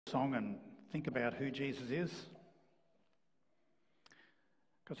song and think about who Jesus is?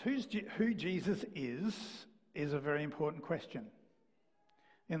 Because who Jesus is a very important question.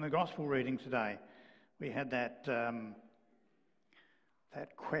 In the gospel reading today, we had that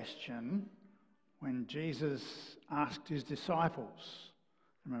question when Jesus asked his disciples.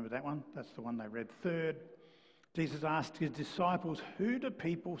 Remember that one? That's the one they read third. Jesus asked his disciples, "Who do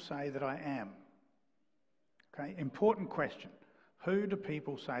people say that I am?" Okay, important question. Who do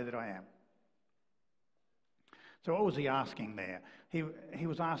people say that I am? So what was he asking there? He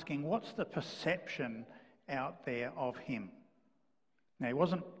was asking, what's the perception out there of him? Now, he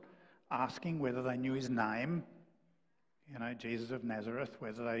wasn't asking whether they knew his name, Jesus of Nazareth,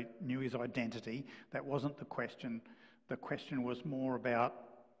 whether they knew his identity. That wasn't the question. The question was more about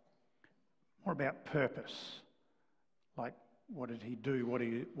purpose. Like, what did he do?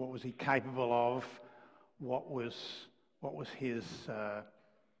 What was he capable of? What was his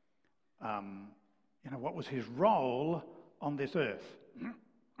what was his role on this earth?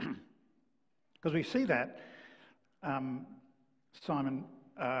 Because we see that Simon,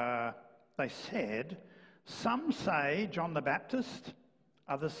 they said, some say John the Baptist,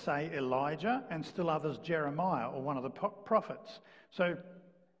 others say Elijah, and still others Jeremiah or one of the prophets. So,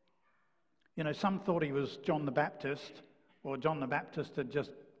 some thought he was John the Baptist, or John the Baptist had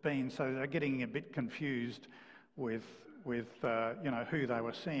just been, so they're getting a bit confused with who they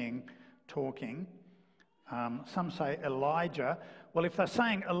were seeing talking. Some say Elijah. Well, if they're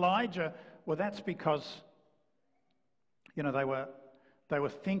saying Elijah, well, that's because they were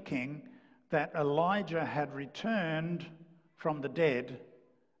thinking that Elijah had returned from the dead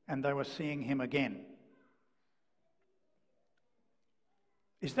and they were seeing him again.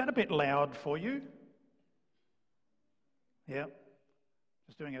 Is that a bit loud for you? Yeah.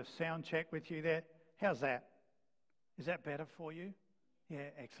 Just doing a sound check with you there. How's that? Is that better for you? Yeah,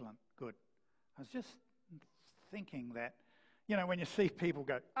 excellent. Good. I was just thinking that, when you see people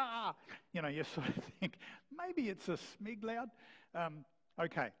go, you sort of think, maybe it's a smig loud.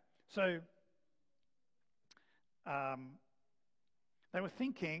 Okay, so they were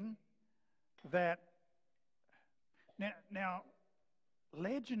thinking that, now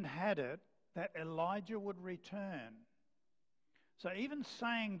legend had it that Elijah would return. So even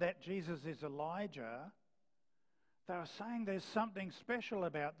saying that Jesus is Elijah, they were saying there's something special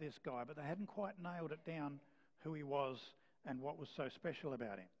about this guy, but they hadn't quite nailed it down who he was and what was so special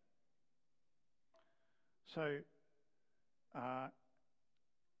about him. So,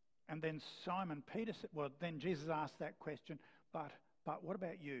 and then Simon Peter said, well, then Jesus asked that question, but what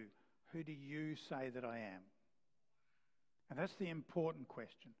about you? Who do you say that I am? And that's the important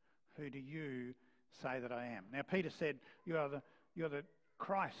question. Who do you say that I am? Now, Peter said, you're the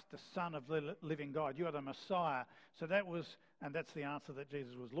Christ, the Son of the living God. You are the Messiah. So that's the answer that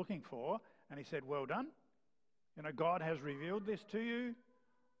Jesus was looking for. And he said, well done. God has revealed this to you.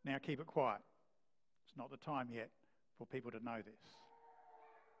 Now keep it quiet. It's not the time yet for people to know this.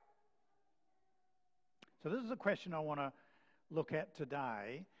 So this is a question I want to look at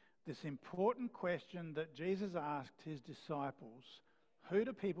today. This important question that Jesus asked his disciples. Who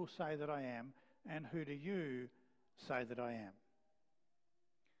do people say that I am? And who do you say that I am?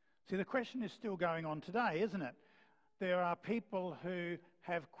 See, the question is still going on today, isn't it? There are people who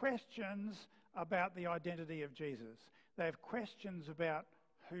have questions about the identity of Jesus. They have questions about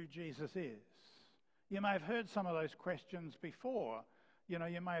who Jesus is. You may have heard some of those questions before. You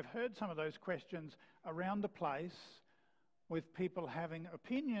may have heard some of those questions around the place with people having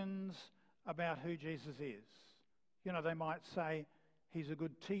opinions about who Jesus is. They might say, he's a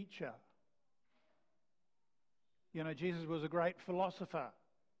good teacher. Jesus was a great philosopher.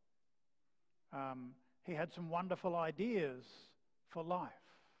 He had some wonderful ideas for life.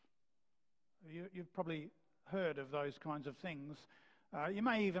 You've probably heard of those kinds of things. You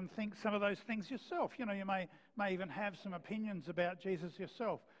may even think some of those things yourself. You may even have some opinions about Jesus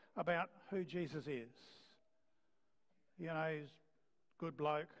yourself, about who Jesus is. He's a good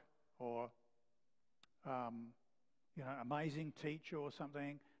bloke, or amazing teacher or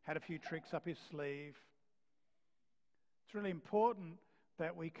something, had a few tricks up his sleeve. It's really important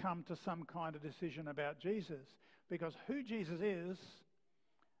that we come to some kind of decision about Jesus, because who Jesus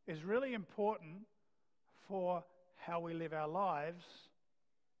is really important for how we live our lives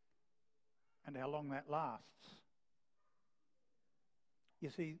and how long that lasts. You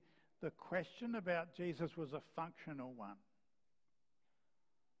see, the question about Jesus was a functional one.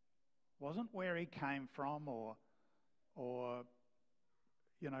 It wasn't where he came from or what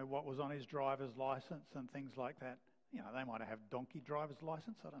was on his driver's license and things like that. They might have donkey driver's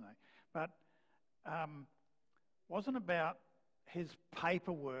license, I don't know. But wasn't about his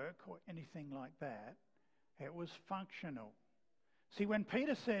paperwork or anything like that. It was functional. See, when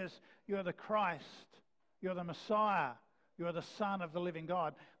Peter says, you're the Christ, you're the Messiah, you're the Son of the living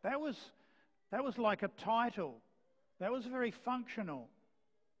God, that was like a title. That was very functional.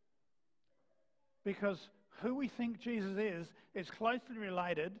 Because who we think Jesus is closely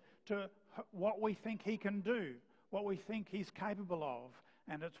related to what we think he can do, what we think he's capable of.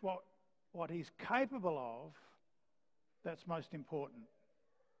 And it's what he's capable of that's most important.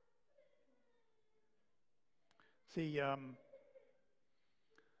 See,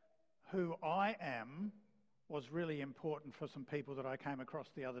 who I am was really important for some people that I came across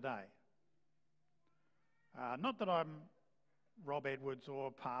the other day. Not that I'm Rob Edwards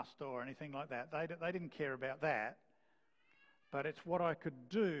or pastor or anything like that. They didn't care about that. But it's what I could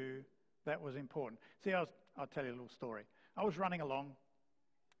do that was important. See, I'll tell you a little story. I was running along,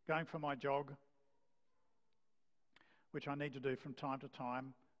 going for my jog, which I need to do from time to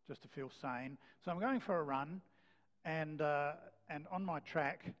time just to feel sane. So I'm going for a run, and on my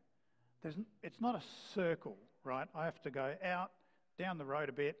track, it's not a circle, right? I have to go out, down the road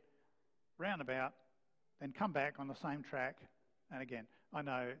a bit, roundabout, then come back on the same track. And again, I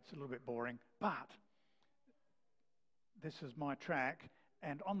know it's a little bit boring, but this is my track.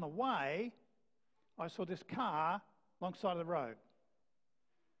 And on the way, I saw this car alongside of the road.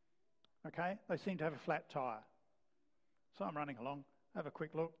 Okay, they seem to have a flat tyre. So I'm running along, have a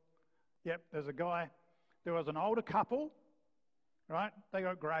quick look. Yep, there's a guy. There was an older couple, right? They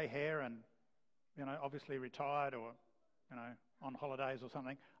got grey hair and, obviously retired or, on holidays or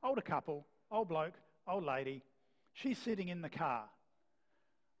something. Older couple, old bloke, old lady. She's sitting in the car.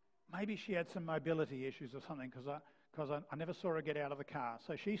 Maybe she had some mobility issues or something because I never saw her get out of the car.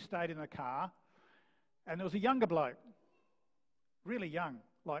 So she stayed in the car, and there was a younger bloke, really young,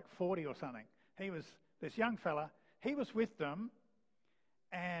 like 40 or something. This young fella, he was with them,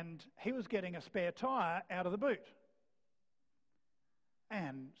 and he was getting a spare tyre out of the boot.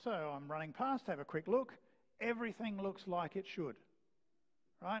 And so I'm running past, have a quick look. Everything looks like it should,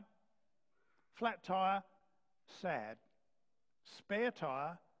 right? Flat tyre, sad. Spare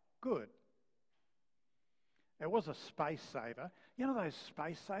tyre, good. It was a space saver. You know those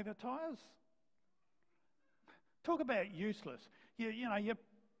space saver tyres? Talk about useless.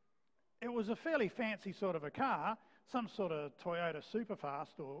 It was a fairly fancy sort of a car, some sort of Toyota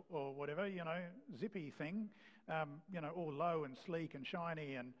Superfast or whatever, zippy thing, all low and sleek and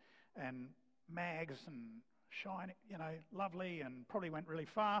shiny and mags and shiny, lovely, and probably went really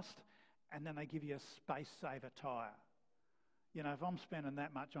fast. And then they give you a space saver tyre. If I'm spending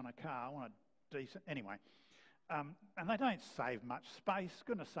that much on a car, I want a decent... Anyway, and they don't save much space.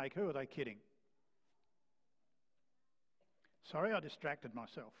 Goodness sake, who are they kidding? Sorry, I distracted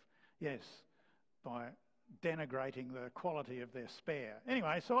myself. Yes, by denigrating the quality of their spare.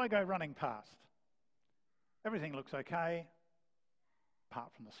 Anyway, so I go running past. Everything looks okay,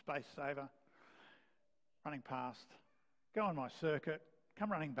 apart from the space saver. Running past, go on my circuit,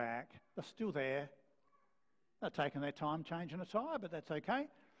 come running back. They're still there. They're taking their time changing a tyre, but that's okay.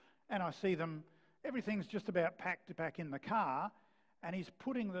 And I see them, everything's just about packed back in the car, and he's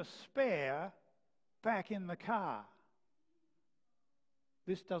putting the spare back in the car.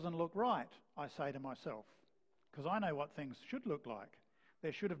 This doesn't look right, I say to myself, because I know what things should look like.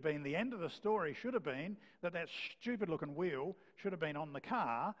 There should have been, the end of the story should have been that stupid looking wheel should have been on the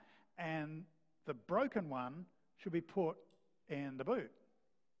car, and the broken one should be put in the boot.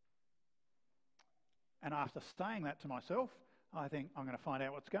 And after saying that to myself, I think I'm going to find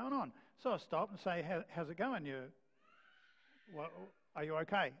out what's going on. So I stop and say, how's it going? Are you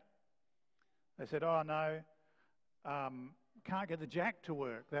okay? They said, oh no, can't get the jack to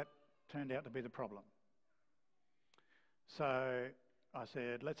work. That turned out to be the problem. So I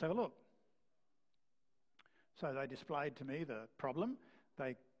said, let's have a look. So they displayed to me the problem.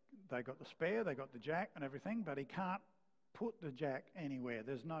 They got the spare, they got the jack and everything, but he can't put the jack anywhere.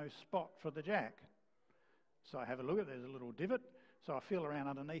 There's no spot for the jack. So I have a look at it, there's a little divot. So I feel around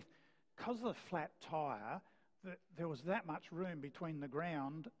underneath. Because of the flat tyre, there was that much room between the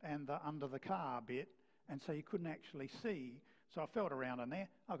ground and the under the car bit, and so you couldn't actually see. So I felt around in there.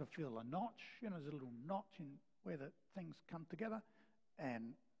 I could feel a notch, there's a little notch in where the things come together,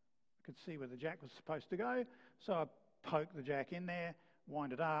 and I could see where the jack was supposed to go. So I poked the jack in there,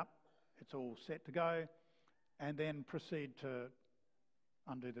 wind it up, it's all set to go, and then proceed to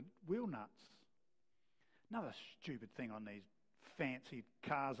undo the wheel nuts. Another stupid thing on these fancy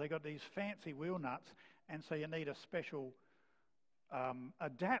cars, they got these fancy wheel nuts, and so you need a special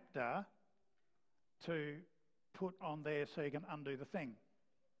adapter to put on there so you can undo the thing.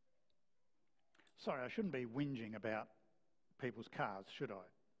 Sorry, I shouldn't be whinging about people's cars, should I?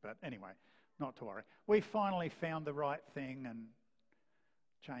 But anyway, not to worry. We finally found the right thing and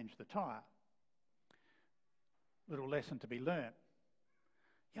changed the tyre. Little lesson to be learnt.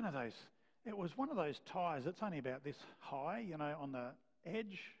 You know, it was one of those tyres that's only about this high, you know, on the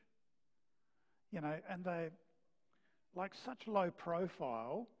edge, you know, and they're like such low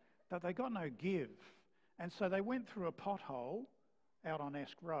profile that they got no give. And so they went through a pothole out on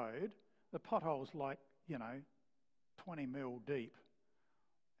Esk Road. The pothole's like, you know, 20 mil deep,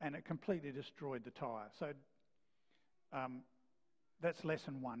 and it completely destroyed the tyre. So that's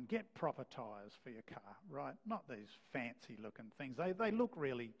lesson one. Get proper tyres for your car, right? Not these fancy looking things. They look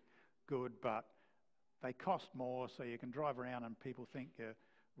really good, but they cost more, so you can drive around and people think you're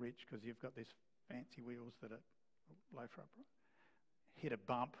rich because you've got these fancy wheels that are low front. Hit a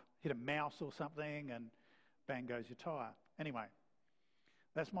bump, hit a mouse or something, and bang goes your tyre. Anyway,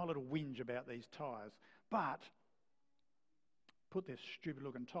 that's my little whinge about these tyres. But put this stupid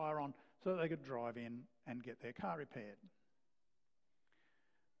looking tyre on so that they could drive in and get their car repaired.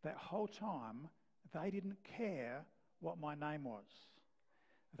 That whole time, they didn't care what my name was.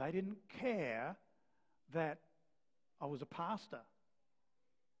 They didn't care that I was a pastor.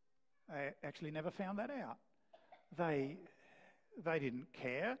 I actually never found that out. They didn't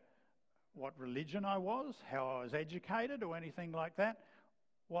care what religion I was, how I was educated or anything like that.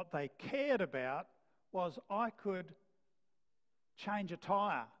 What they cared about was I could change a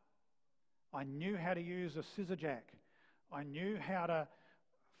tyre. I knew how to use a scissor jack. I knew how to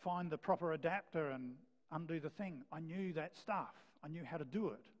find the proper adapter and undo the thing. I knew that stuff. I knew how to do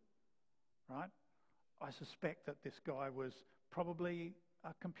it, right? I suspect that this guy was probably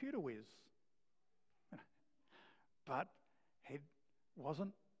a computer whiz, but he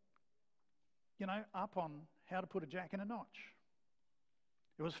wasn't, you know, up on how to put a jack in a notch.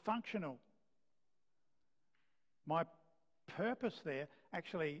 It was functional. My purpose there,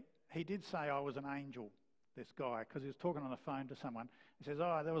 actually, he did say I was an angel, this guy, because he was talking on the phone to someone. He says,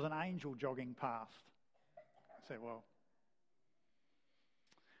 oh, there was an angel jogging past. I said, well,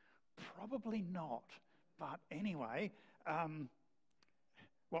 probably not. But anyway,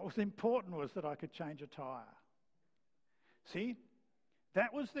 what was important was that I could change a tyre. See,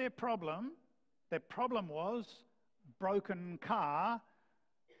 that was their problem. Their problem was broken car.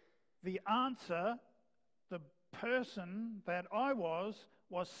 The answer, the person that I was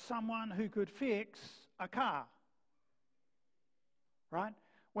someone who could fix a car. Right?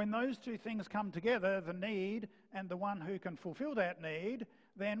 When those two things come together, the need and the one who can fulfill that need,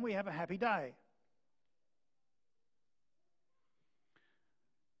 then we have a happy day.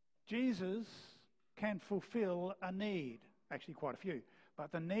 Jesus can fulfill a need, actually quite a few.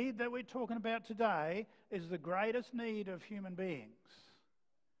 But the need that we're talking about today is the greatest need of human beings.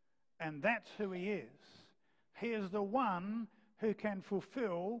 And that's who he is. He is the one who can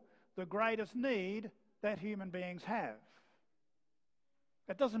fulfill the greatest need that human beings have.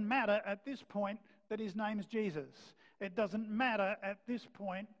 It doesn't matter at this point that his name is Jesus. It doesn't matter at this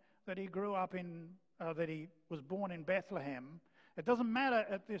point that he grew up that he was born in Bethlehem. It doesn't matter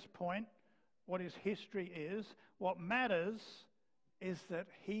at this point what his history is. What matters is that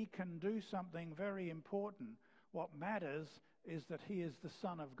he can do something very important. What matters is that he is the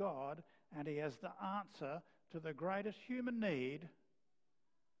Son of God and he has the answer to the greatest human need,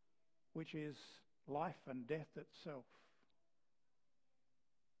 which is life and death itself.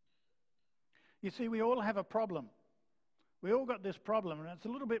 You see, we all have a problem. We all got this problem, and it's a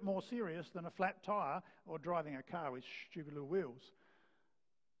little bit more serious than a flat tyre or driving a car with stupid little wheels.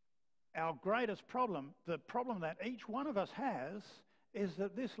 Our greatest problem, the problem that each one of us has, is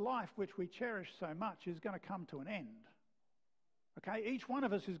that this life which we cherish so much is going to come to an end. Okay, each one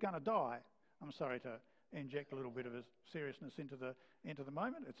of us is going to die. I'm sorry to inject a little bit of a seriousness into the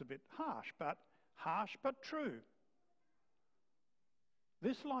moment. It's a bit harsh but true.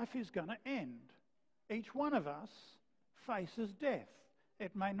 This life is going to end. Each one of us faces death.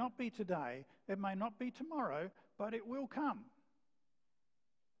 It may not be today, it may not be tomorrow, but it will come.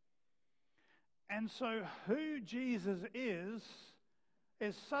 And so who Jesus is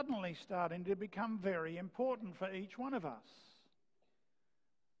suddenly starting to become very important for each one of us.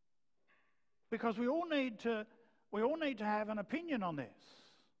 Because we all need to have an opinion on this.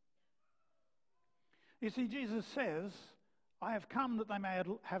 You see, Jesus says, I have come that they may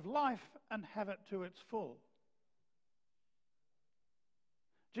have life and have it to its full.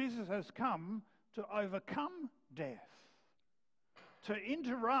 Jesus has come to overcome death, to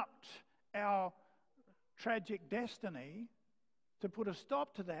interrupt our tragic destiny, to put a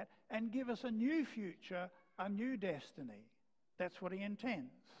stop to that and give us a new future, a new destiny. That's what he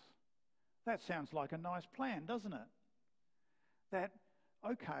intends. That sounds like a nice plan, doesn't it? that,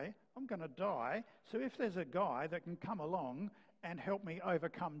 okay, I'm going to die, so if there's a guy that can come along and help me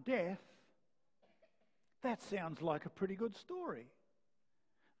overcome death, that sounds like a pretty good story.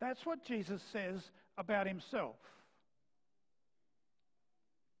 That's what Jesus says about himself.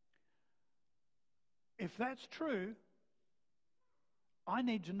 If that's true, I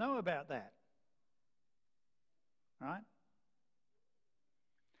need to know about that. Right?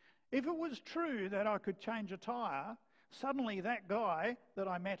 If it was true that I could change a tyre, suddenly that guy that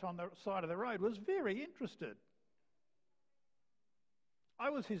I met on the side of the road was very interested.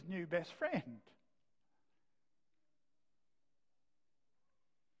 I was his new best friend.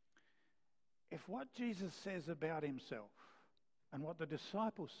 If what Jesus says about himself and what the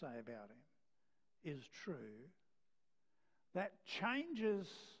disciples say about him is true, that changes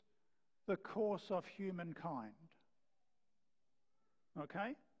the course of humankind.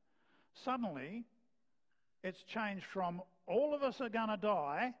 Okay? Suddenly, it's changed from all of us are going to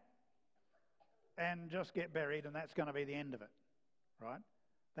die and just get buried and that's going to be the end of it. Right?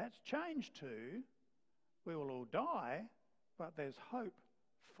 That's changed to we will all die, but there's hope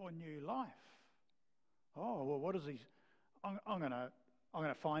for new life. Oh, well, what is he? I'm going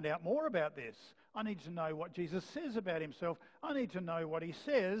to find out more about this. I need to know what Jesus says about himself. I need to know what he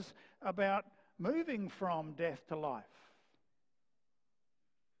says about moving from death to life.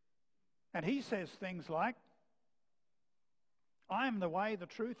 And he says things like, I am the way, the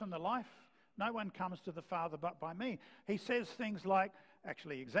truth, and the life. No one comes to the Father but by me. He says things like,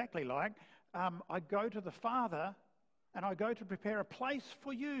 actually exactly like, I go to the Father and I go to prepare a place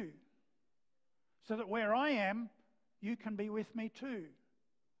for you so that where I am, you can be with me too.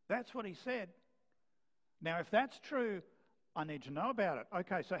 That's what he said. Now, if that's true, I need to know about it.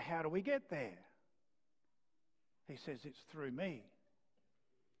 Okay, so how do we get there? He says it's through me.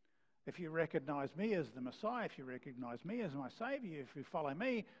 If you recognize me as the Messiah, if you recognize me as my Saviour, if you follow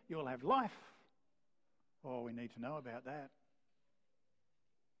me, you'll have life. Oh, we need to know about that.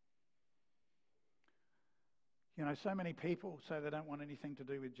 You know, so many people say they don't want anything to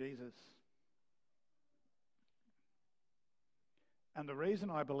do with Jesus. And the reason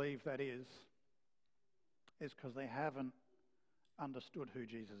I believe that is because they haven't understood who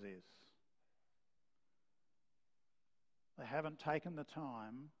Jesus is. They haven't taken the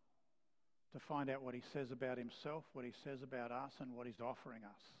time to find out what he says about himself, what he says about us, and what he's offering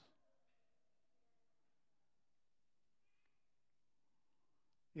us.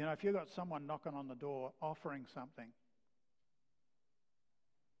 You know, if you've got someone knocking on the door offering something,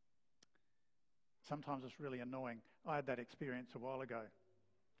 sometimes it's really annoying. I had that experience a while ago.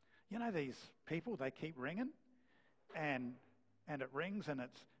 You know these people, they keep ringing and it rings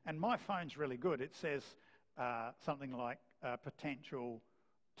and my phone's really good. It says something like potential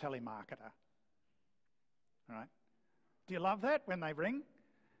telemarketer. Right? Do you love that when they ring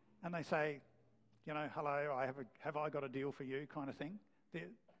and they say, you know, hello, have I got a deal for you kind of thing? Do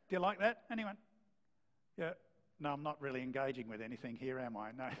you like that? Anyone? Yeah. No, I'm not really engaging with anything here, am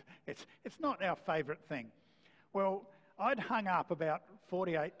I? No, it's not our favourite thing. Well, I'd hung up about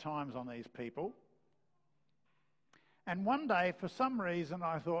 48 times on these people. And one day, for some reason,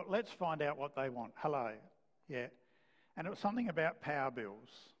 I thought, let's find out what they want. Hello. Yeah. And it was something about power bills.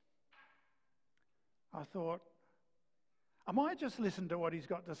 I thought, I might just listen to what he's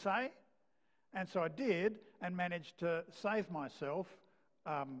got to say. And so I did and managed to save myself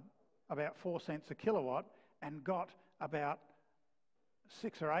about 4 cents a kilowatt and got about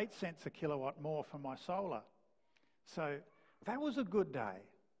 6 or 8 cents a kilowatt more for my solar. So that was a good day.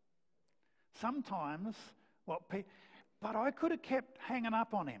 Sometimes, but I could have kept hanging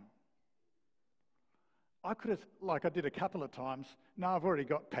up on him. I could have, like I did a couple of times, no, I've already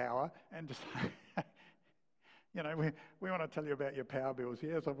got power, and just, you know, we want to tell you about your power bills.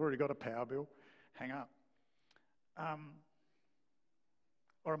 Yes, I've already got a power bill. Hang up.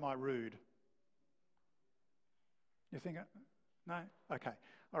 Or am I rude? You think, no? Okay,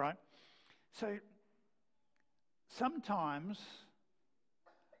 all right. So sometimes,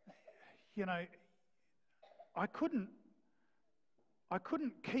 you know, I couldn't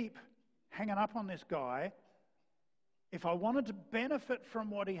keep hanging up on this guy. If I wanted to benefit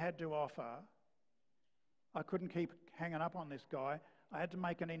from what he had to offer, I couldn't keep hanging up on this guy. I had to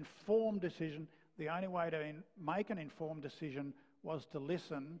make an informed decision. The only way to make an informed decision was to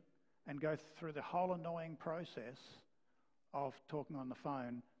listen and go through the whole annoying process of talking on the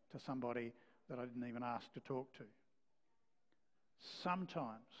phone to somebody that I didn't even ask to talk to.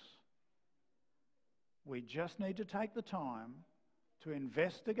 Sometimes we just need to take the time to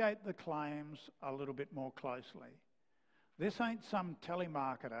investigate the claims a little bit more closely. This ain't some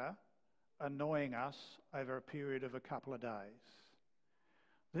telemarketer annoying us over a period of a couple of days.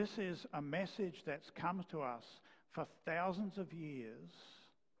 This is a message that's come to us for thousands of years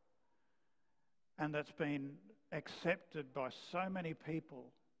and that's been accepted by so many people.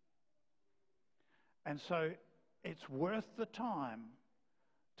 And so it's worth the time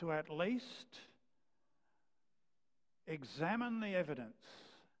to at least examine the evidence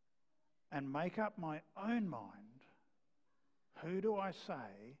and make up my own mind. Who do I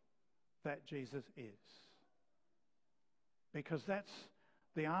say that Jesus is? Because that's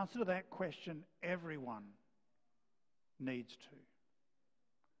the answer to that question everyone needs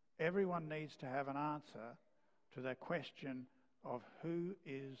to. Everyone needs to have an answer to that question of who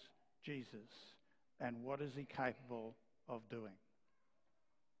is Jesus and what is he capable of doing.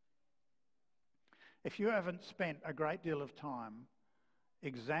 If you haven't spent a great deal of time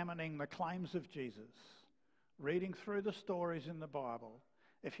examining the claims of Jesus, reading through the stories in the Bible,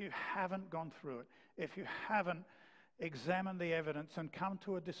 if you haven't gone through it, if you haven't examined the evidence and come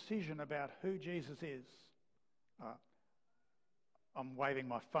to a decision about who Jesus is, I'm waving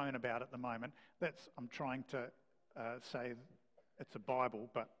my phone about at the moment. I'm trying to say it's a Bible,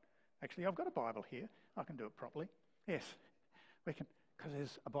 but actually I've got a Bible here. I can do it properly. Yes, we can, because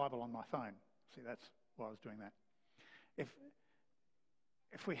there's a Bible on my phone. See, that's why I was doing that.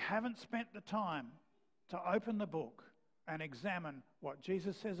 If we haven't spent the time to open the book and examine what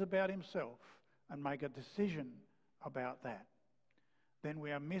Jesus says about himself and make a decision about that, then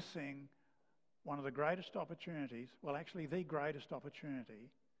we are missing one of the greatest opportunities, well, actually the greatest opportunity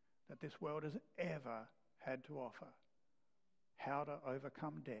that this world has ever had to offer. How to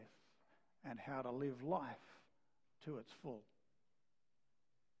overcome death and how to live life to its full.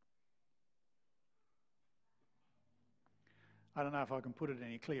 I don't know if I can put it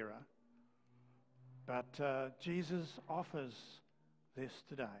any clearer, but Jesus offers this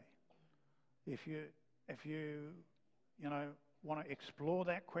today. If you want to explore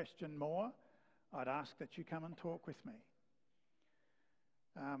that question more, I'd ask that you come and talk with me.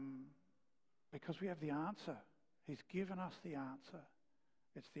 Because we have the answer. He's given us the answer.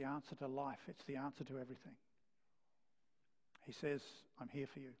 It's the answer to life. It's the answer to everything. He says, I'm here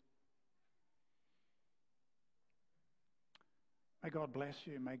for you. May God bless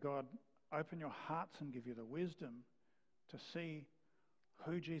you. May God open your hearts and give you the wisdom to see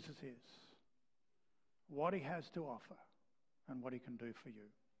who Jesus is, what he has to offer, and what he can do for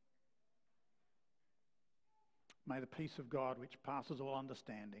you. May the peace of God, which passes all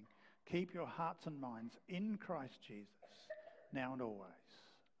understanding, keep your hearts and minds in Christ Jesus, now and always.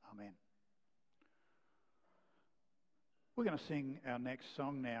 Amen. We're going to sing our next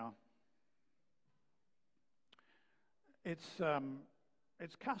song now.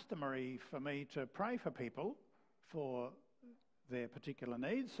 It's customary for me to pray for people for their particular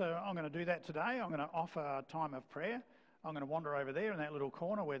needs, so I'm going to do that today. I'm going to offer a time of prayer. I'm going to wander over there in that little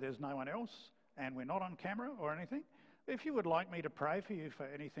corner where there's no one else and we're not on camera or anything. If you would like me to pray for you for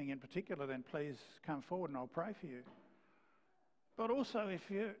anything in particular, then please come forward and I'll pray for you. But also, if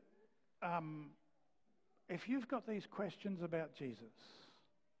you've got these questions about Jesus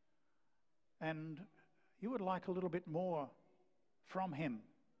and you would like a little bit more from him,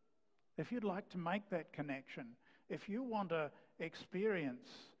 if you'd like to make that connection, if you want to experience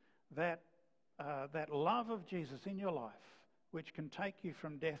that love of Jesus in your life, which can take you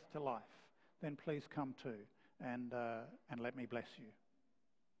from death to life, then please come too and let me bless you.